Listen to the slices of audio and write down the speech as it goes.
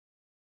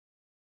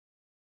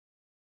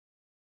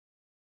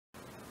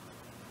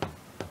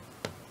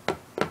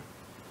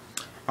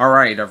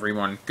Alright,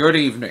 everyone. Good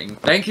evening.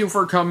 Thank you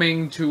for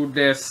coming to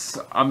this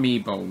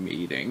Amiibo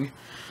meeting.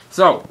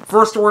 So,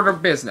 first order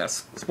of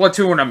business.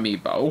 Splatoon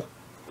Amiibo.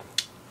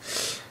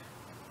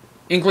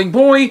 Inkling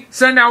Boy,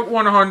 send out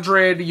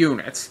 100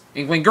 units.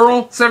 Inkling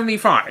Girl,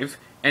 75.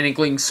 And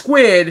Inkling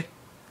Squid,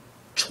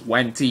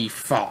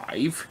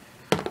 25.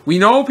 We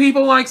know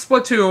people like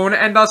Splatoon,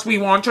 and thus we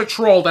want to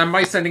troll them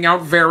by sending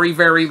out very,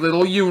 very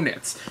little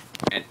units.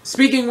 And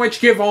speaking which,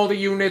 give all the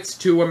units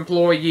to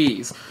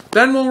employees.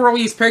 Then we'll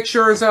release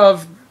pictures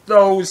of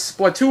those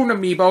Splatoon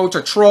Amiibo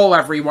to troll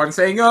everyone,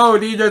 saying, "Oh,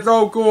 these are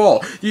so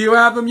cool! Do you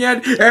have them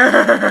yet?"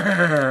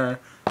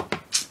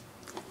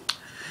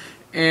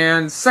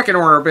 And second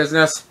order of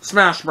business,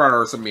 Smash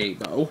Brothers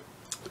Amiibo.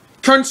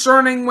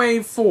 Concerning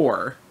Wave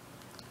 4.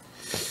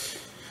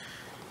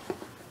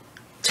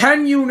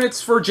 10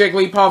 units for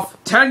Jigglypuff,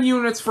 10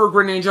 units for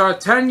Greninja,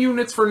 10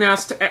 units for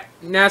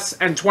Ness,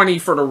 and 20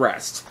 for the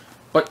rest.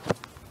 But,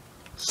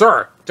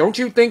 sir, don't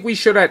you think we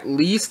should at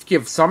least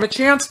give some a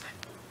chance?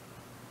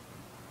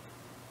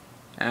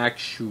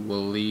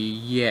 Actually,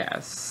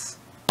 yes.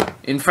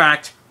 In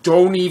fact,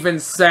 don't even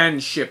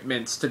send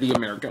shipments to the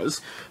Americas.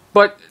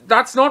 But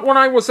that's not what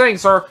I was saying,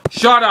 sir.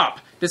 Shut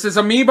up. This is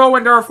Amiibo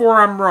and therefore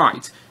I'm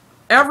right.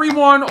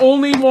 Everyone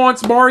only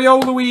wants Mario,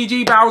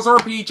 Luigi, Bowser,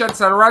 Peach,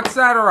 etc.,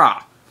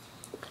 etc.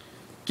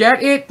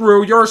 Get it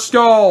through your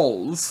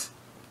skulls.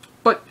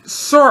 But,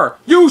 sir,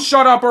 you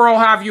shut up or I'll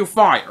have you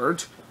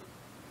fired.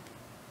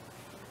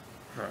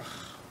 Ugh,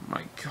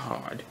 my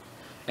god.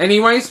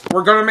 Anyways,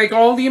 we're gonna make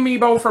all the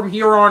Amiibo from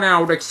here on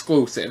out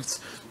exclusives.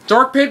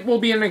 Dark Pit will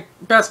be a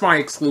Best Buy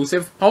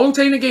exclusive,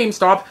 Palutena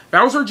GameStop,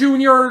 Bowser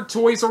Jr.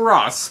 Toys R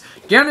Us,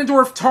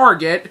 Ganondorf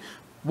Target,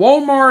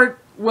 Walmart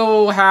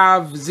will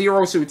have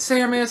Zero Suit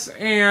Samus,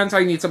 and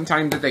I need some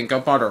time to think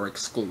of other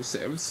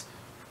exclusives.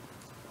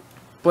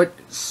 But,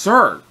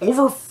 sir,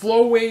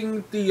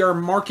 overflowing the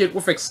market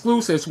with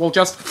exclusives will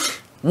just...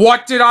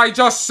 What did I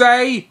just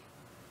say?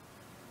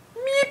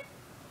 Meep.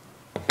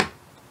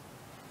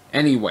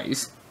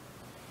 Anyways,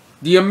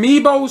 the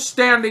Amiibo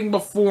standing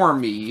before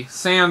me,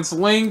 sans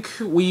Link,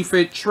 Wii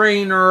Fit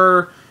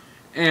Trainer,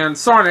 and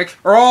Sonic,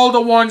 are all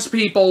the ones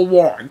people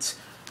want.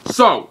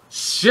 So,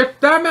 ship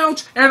them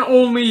out, and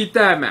only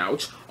them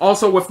out.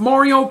 Also with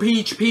Mario,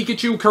 Peach,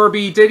 Pikachu,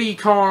 Kirby, Diddy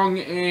Kong,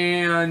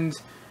 and...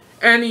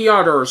 any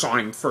others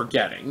I'm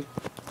forgetting.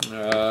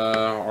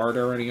 Are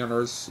there any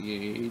others?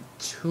 Yeah,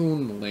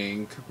 Toon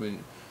Link.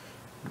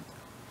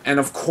 And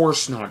of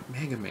course not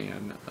Mega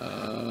Man.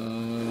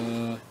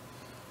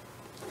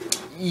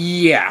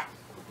 Yeah.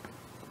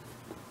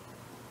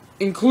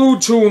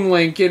 Include Toon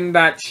Link in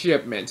that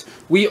shipment.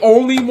 We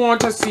only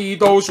want to see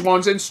those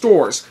ones in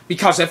stores.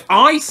 Because if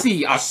I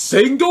see a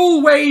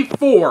single Wave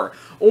 4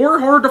 or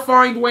Hard to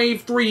Find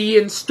Wave 3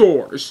 in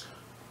stores,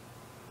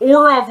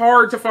 or of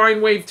Hard to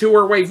Find Wave 2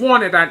 or Wave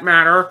 1 at that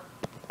matter,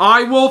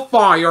 I will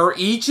fire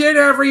each and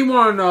every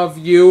one of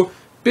you,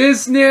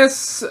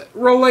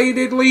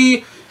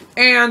 business-relatedly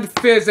and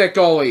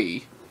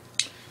physically.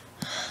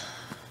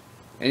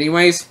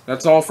 Anyways,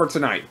 that's all for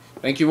tonight.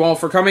 Thank you all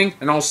for coming,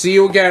 and I'll see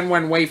you again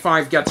when Wave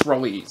 5 gets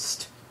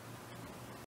released.